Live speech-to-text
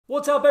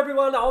What's up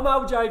everyone, I'm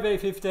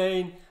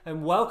LJV15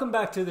 and welcome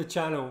back to the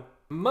channel.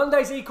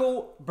 Mondays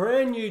equal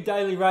brand new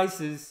daily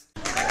races.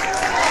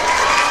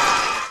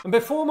 And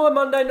before my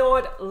Monday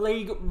night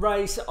league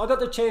race, I got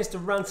the chance to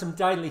run some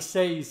daily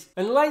Cs.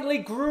 And lately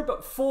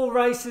Group 4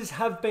 races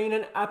have been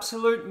an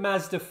absolute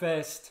Mazda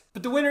fest.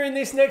 But the winner in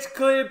this next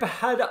clip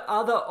had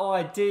other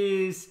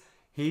ideas.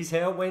 Here's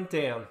how it went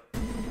down.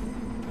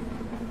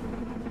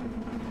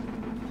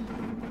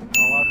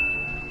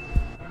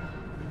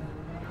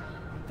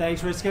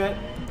 Thanks, Risket.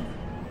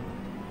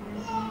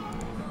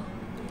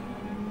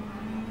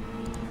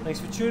 Thanks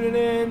for tuning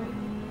in.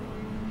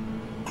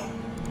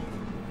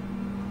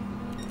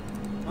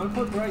 Don't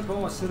put brake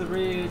bias to the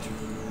ridge.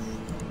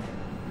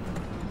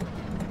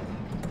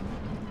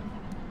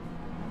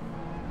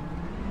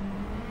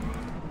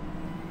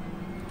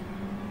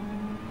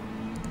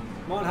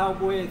 Might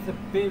help with a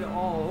bit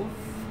of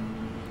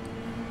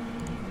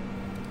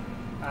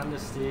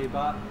understeer,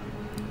 but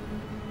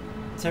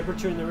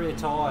temperature in the rear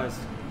tyres.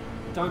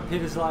 Don't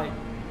pit as late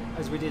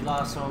as we did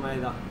last time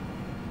either.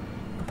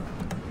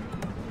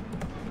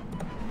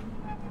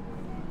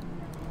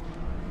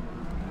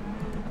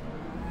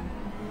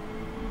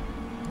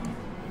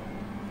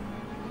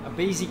 A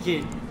Beezy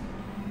kid.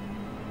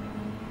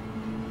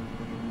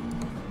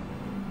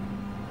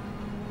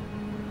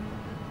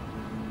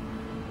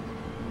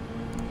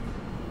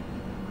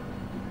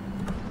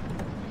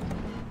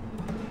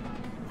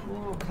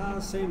 Oh,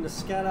 cars seem to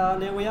scatter.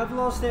 Now we have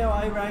lost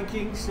our A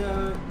ranking,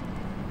 so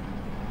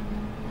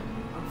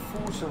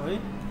unfortunately,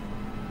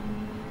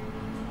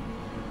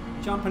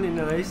 jumping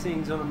into these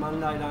things on a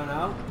Monday don't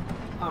help.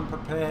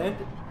 Unprepared,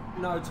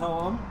 no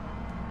time,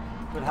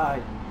 but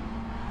hey,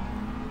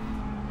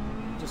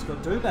 just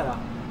got to do better.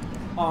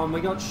 Oh, and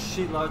we got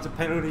shitloads of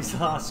penalties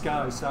last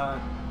go, so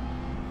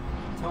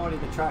tidy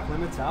the track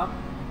limits up.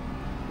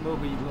 We'll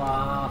be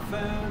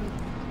laughing.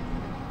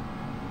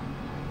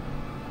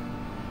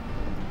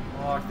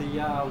 I like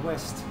the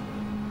West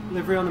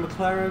livery on the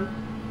McLaren,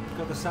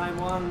 got the same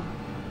one.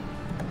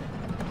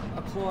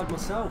 Applied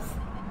myself,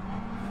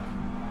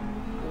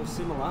 or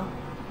similar,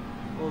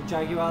 or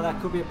Jaguar.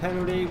 That could be a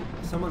penalty.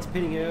 Someone's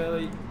pitting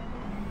early.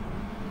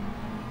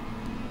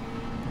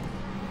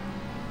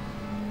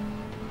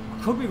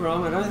 I could be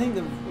wrong. I don't think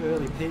the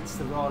early pit's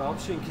the right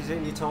option because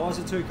then your tyres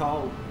are too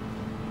cold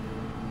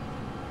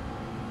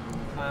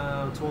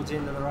towards the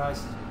end of the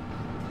race.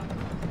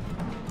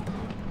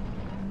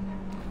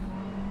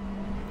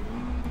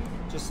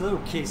 Just a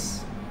little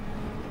kiss.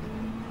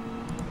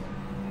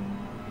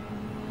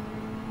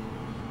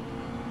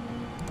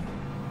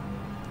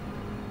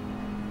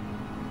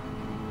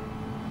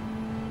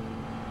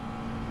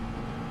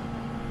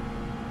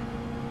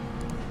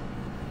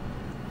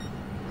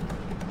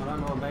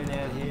 Being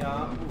out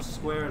here, we'll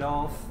square it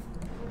off.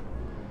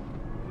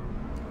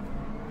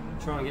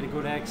 Try and get a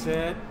good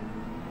exit.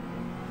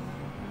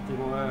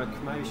 Didn't work.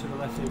 Maybe should have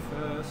left him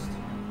first.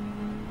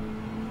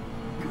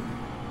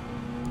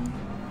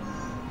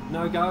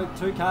 No go,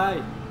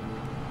 2K.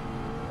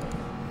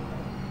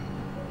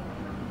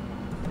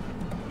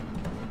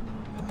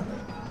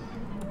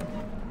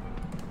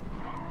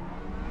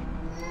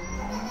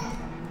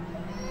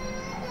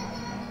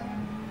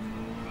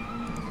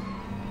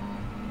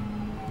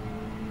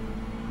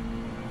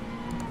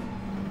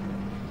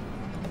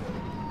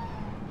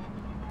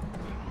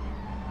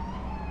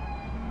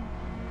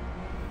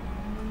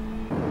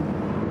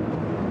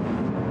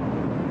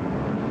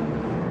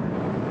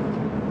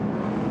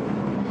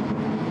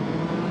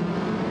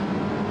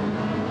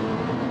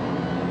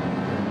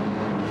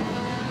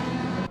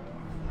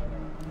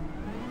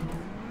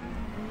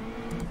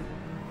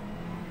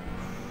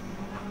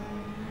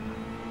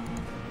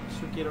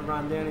 Get a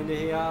run down into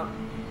here.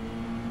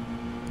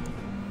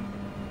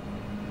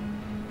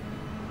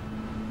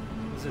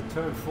 Is it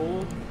turn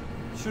 4?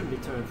 Shouldn't be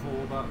turn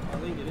 4, but I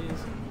think it is.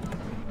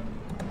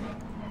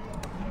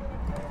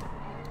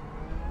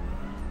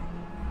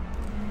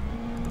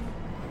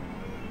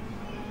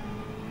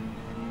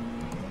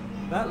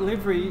 That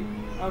livery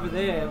over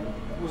there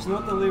was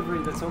not the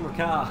livery that's on the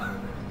car.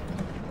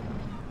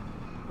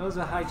 That was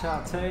a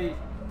HRT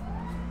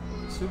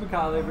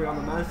supercar livery on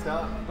the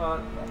Mazda,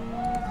 but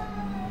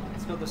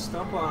it's got the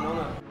stop line on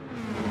it.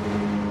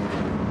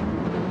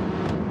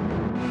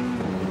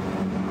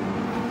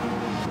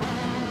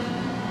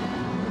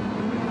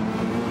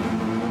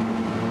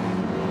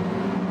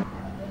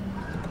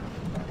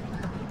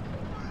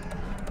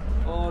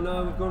 Oh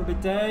no, we've gone a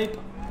bit deep.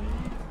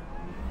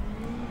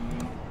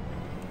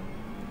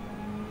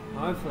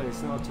 Hopefully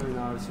it's not too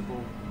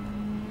noticeable.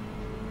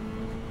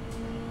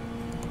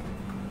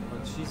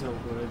 But she's all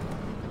good.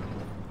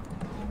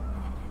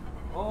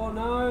 Oh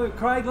no,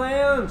 Craig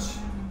Lounge!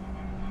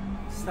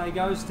 Stay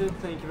ghosted,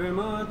 thank you very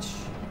much.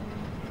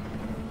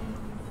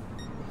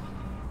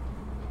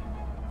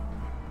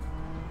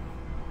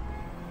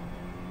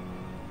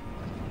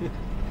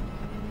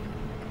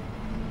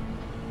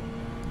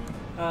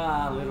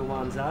 Ah, little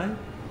ones, eh?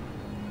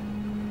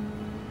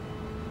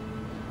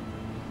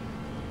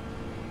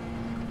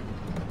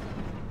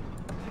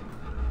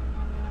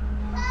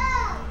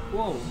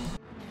 Whoa.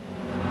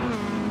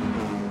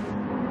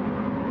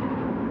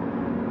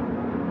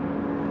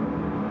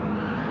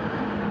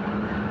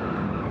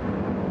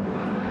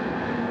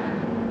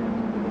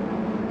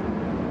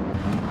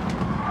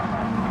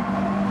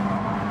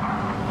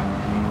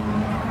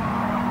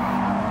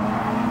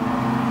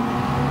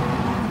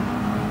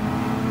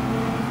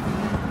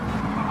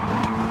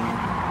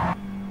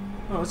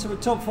 So we're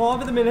top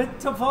 5 of the minute,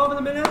 top 5 of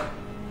the minute.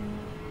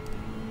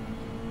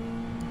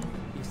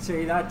 You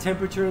see that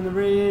temperature in the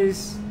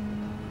rears.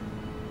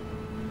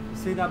 You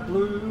see that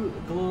blue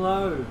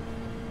glow.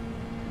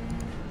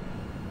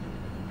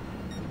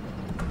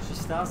 She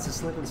starts to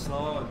slip and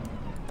slide.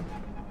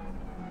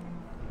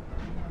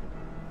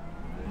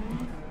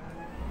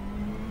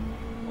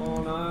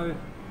 Oh no.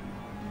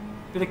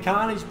 Bit of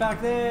carnage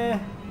back there.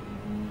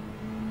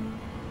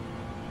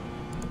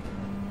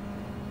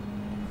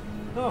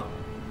 Oh.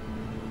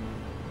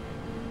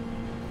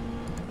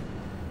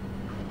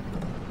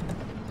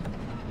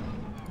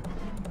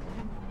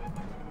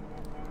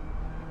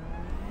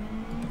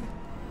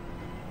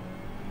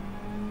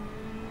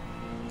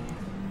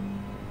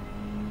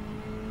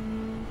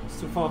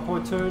 Still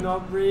 5.2,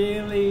 not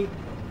really.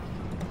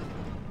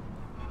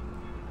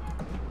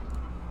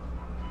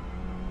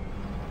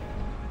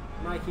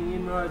 Making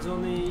inroads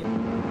on the...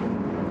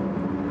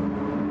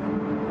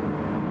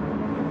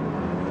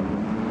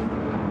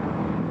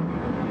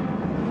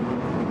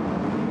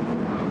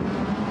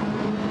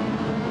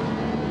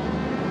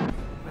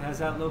 How's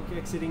that look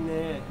exiting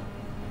there?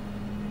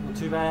 Not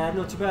too bad,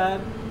 not too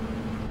bad.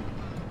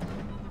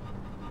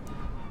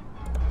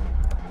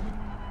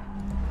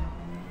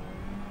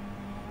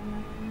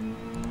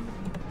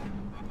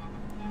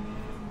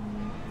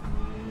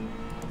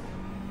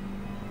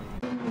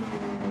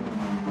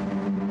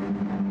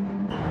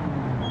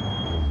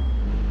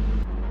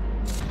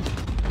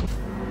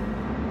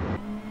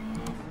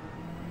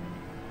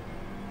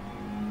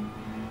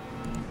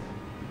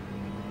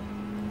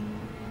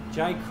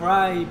 Jay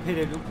Cray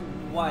pitted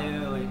way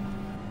early.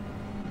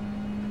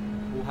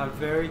 We'll have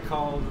very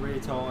cold rear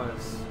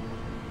tyres.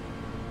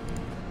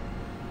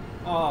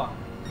 Oh,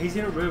 he's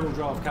in a rear-wheel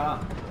drive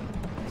car.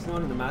 He's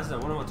not in the Mazda.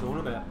 What am I talking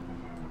about?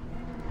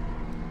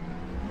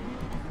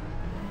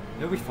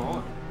 He'll be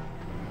fine.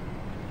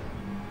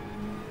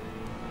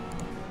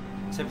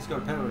 Except he's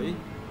got a penalty.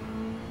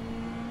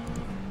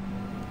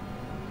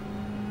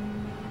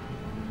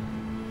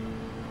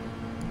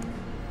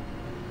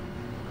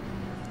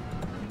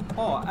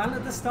 Oh, and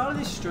at the start of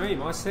this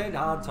stream, I said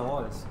hard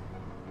tyres.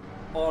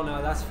 Oh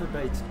no, that's for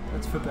B.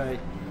 That's for B.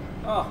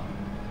 Oh,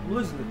 I'm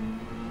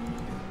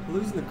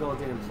losing the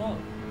goddamn plot.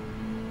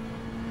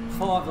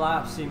 5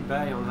 laps in B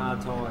on hard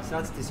tyres.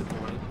 That's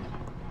disappointing.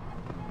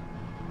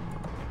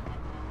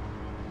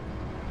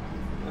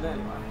 But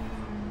anyway,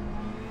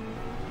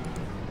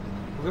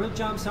 we're gonna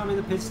jump some in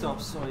the pit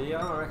stops. So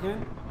yeah, I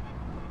reckon.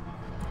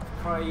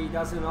 If Cray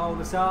doesn't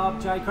hold us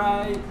up, Jay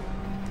Cray.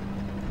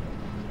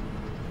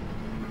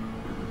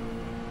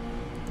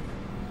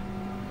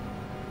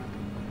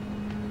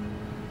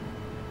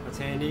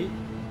 Handy.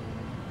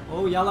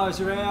 Oh,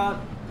 yellows are out.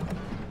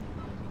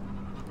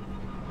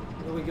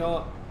 What do we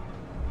got?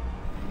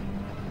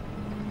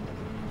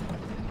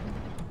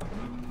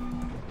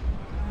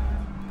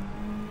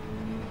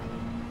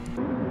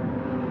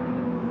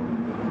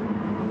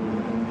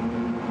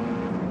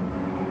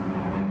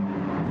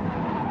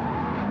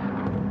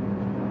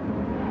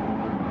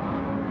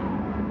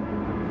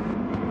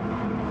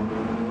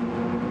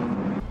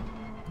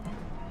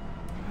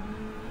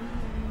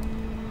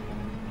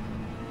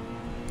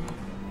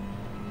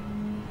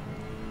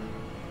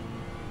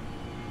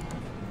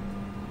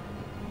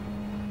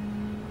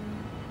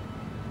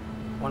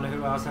 Wonder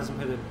who else hasn't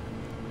pitted.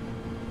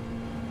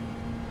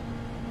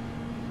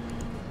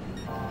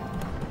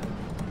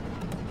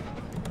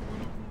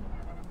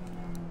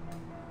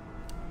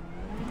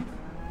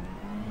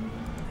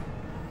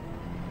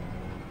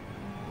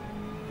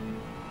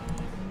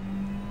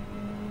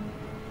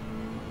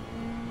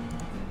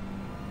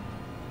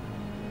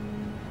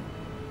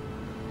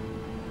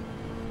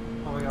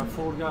 Oh, we got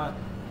Ford guy.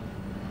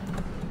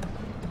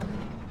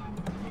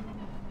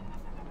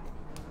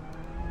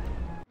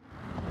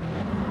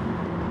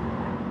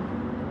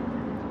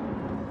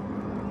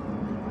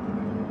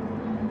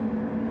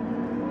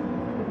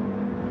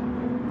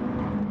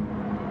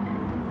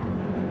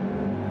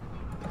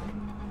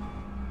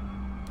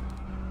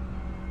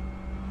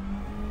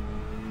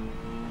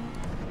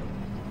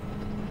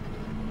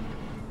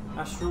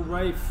 Astro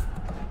Wraith,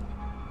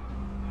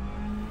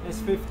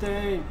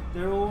 S15,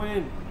 they're all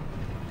in.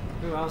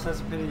 Who else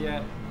hasn't pitted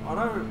yet? I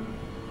don't...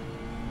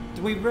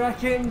 Do we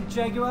reckon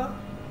Jaguar?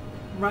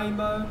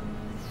 Rainbow?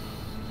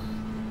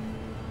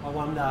 I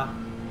wonder.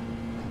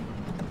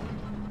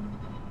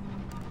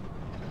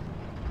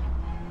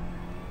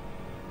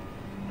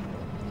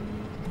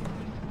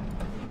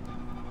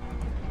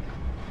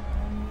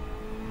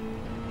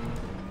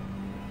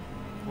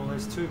 Well,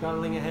 there's 2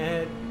 battling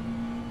ahead.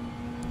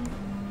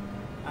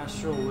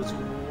 Astro was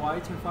way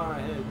too far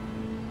ahead.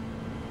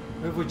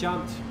 Who have we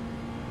jumped?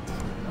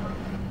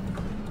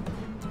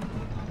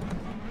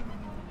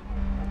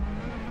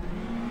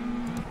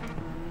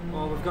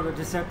 we've got a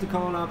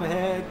Decepticon up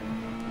ahead.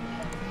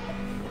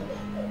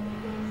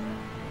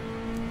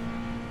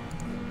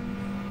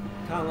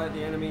 Can't let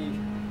the enemy,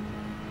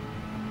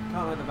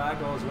 can't let the bad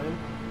guys win.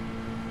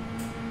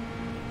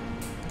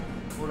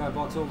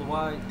 Autobots all the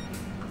way.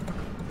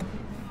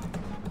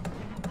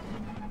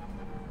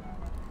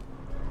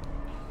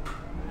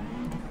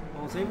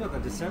 Oh, it's even got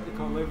the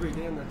Decepticon livery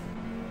down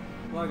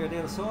the logo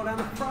down the side, down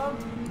the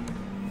front.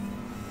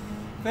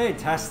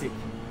 Fantastic.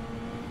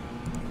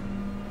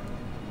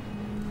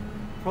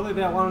 Probably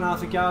about 1.5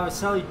 to go.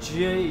 Sally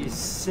G is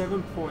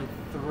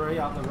 7.3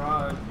 up the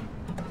road.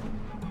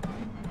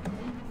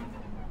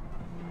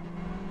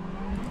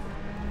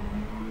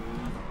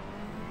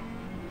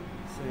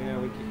 See how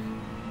we get.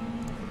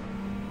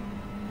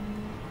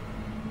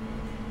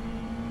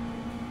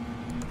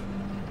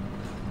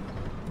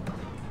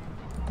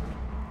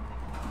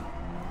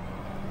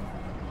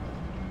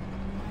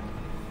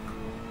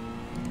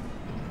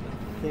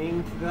 I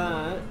think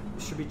that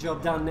should be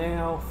job done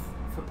now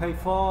for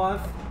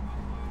P5.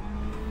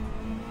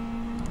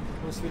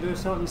 Unless we do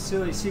something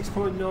silly.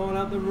 6.9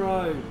 up the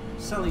road.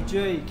 Sully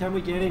G, can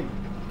we get him?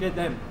 Get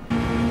them.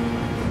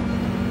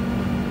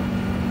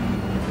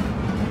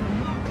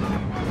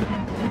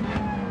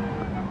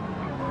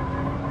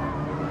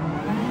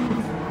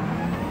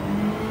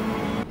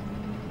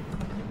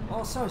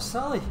 Oh, so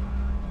Sully.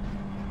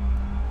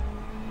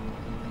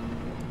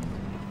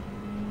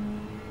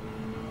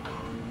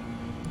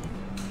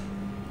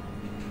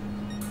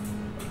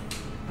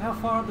 How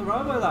far up the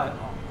road were they?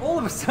 All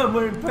of a sudden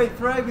we're in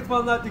P3 with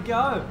 1 lap to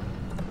go.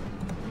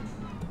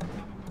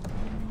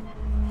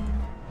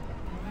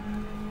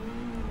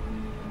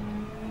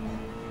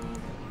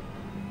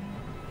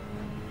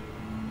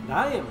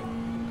 Damn.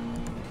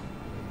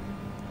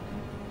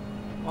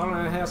 I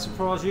don't know how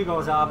surprised you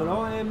guys are, but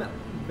I am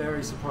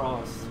very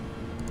surprised.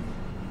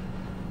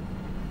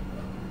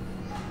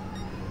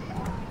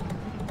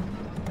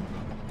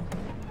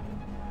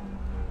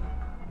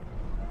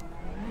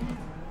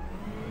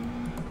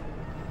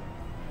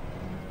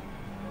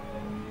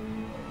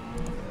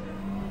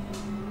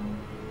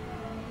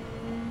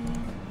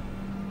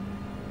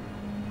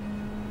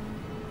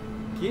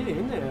 Get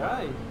in there,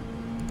 eh?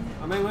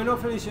 I mean, we're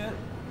not finished yet.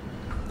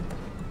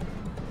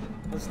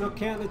 Let's not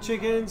count the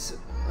chickens.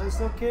 Let's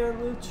not count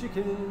the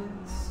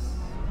chickens.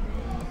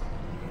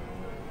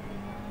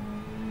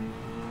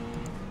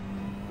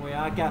 We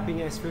are gapping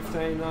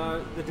S15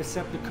 though, the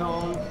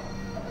Decepticon.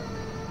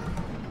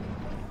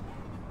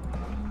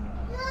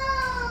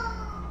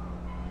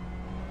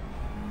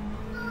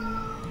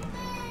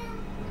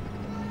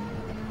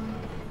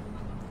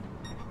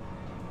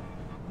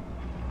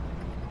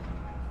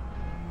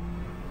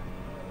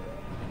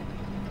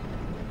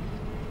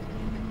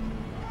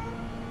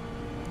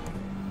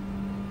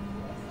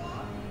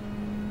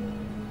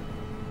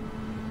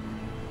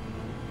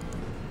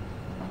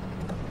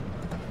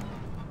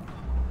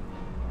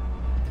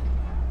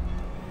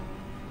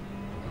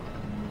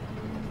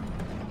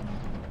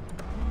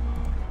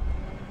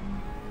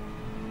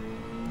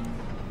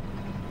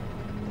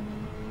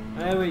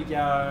 There we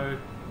go.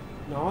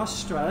 Nice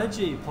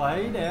strategy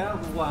played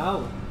out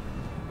well.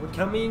 We're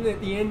coming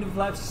at the end of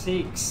lap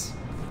 6.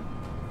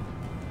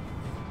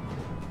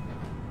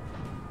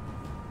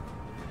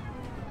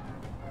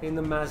 In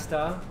the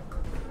Mazda.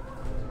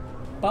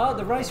 But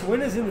the race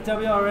winners in the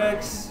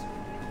WRX,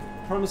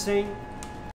 promising.